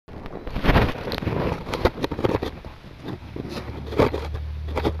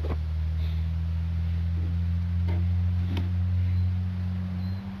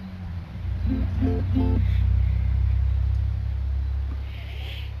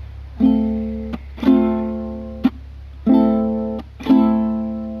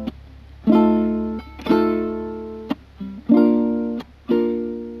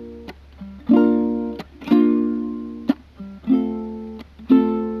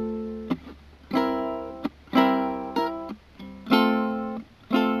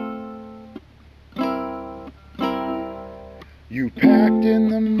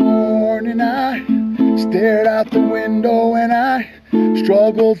out the window and I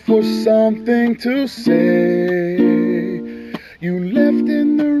struggled for something to say. You left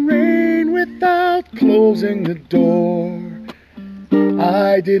in the rain without closing the door.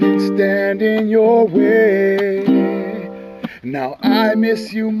 I didn't stand in your way. Now I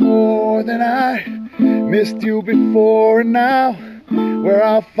miss you more than I missed you before. And now where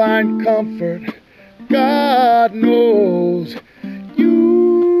I'll find comfort, God knows. You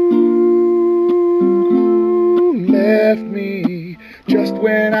left me just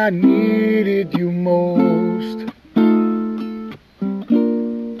when I needed you most.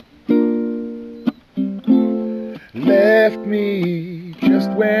 Left me just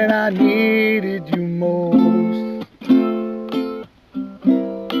when I needed you most.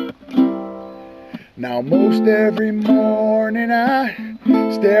 Now most every morning I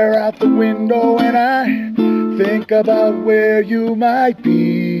stare out the window and I think about where you might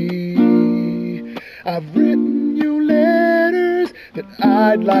be. I've written you letters that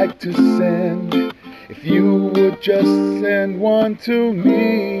I'd like to send, if you would just send one to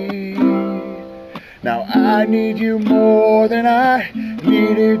me. Now I need you more than I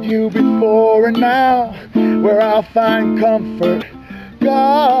needed you before. And now where I'll find comfort,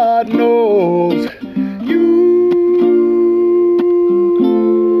 God knows. You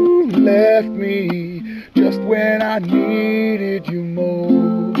left me just when I needed you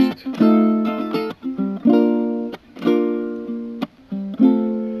most.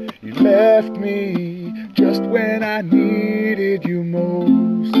 You left me just when I needed you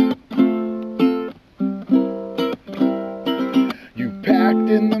most. You packed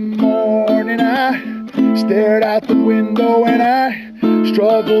in the morning, I stared out the window and I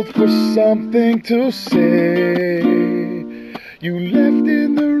struggled for something to say. You left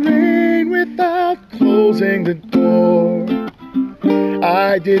in the rain without closing the door.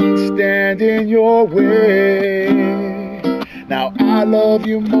 I didn't stand in your way. Now I love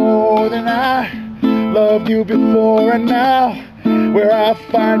you more than I loved you before. And now where I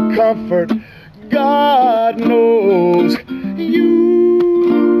find comfort, God knows. You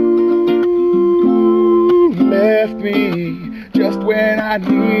left me just when I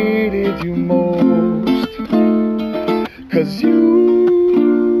needed you most. 'Cause you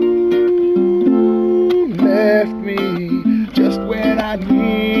left me just when I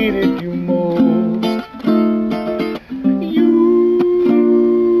needed you most. You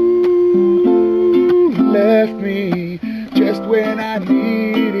left me just when I needed you most.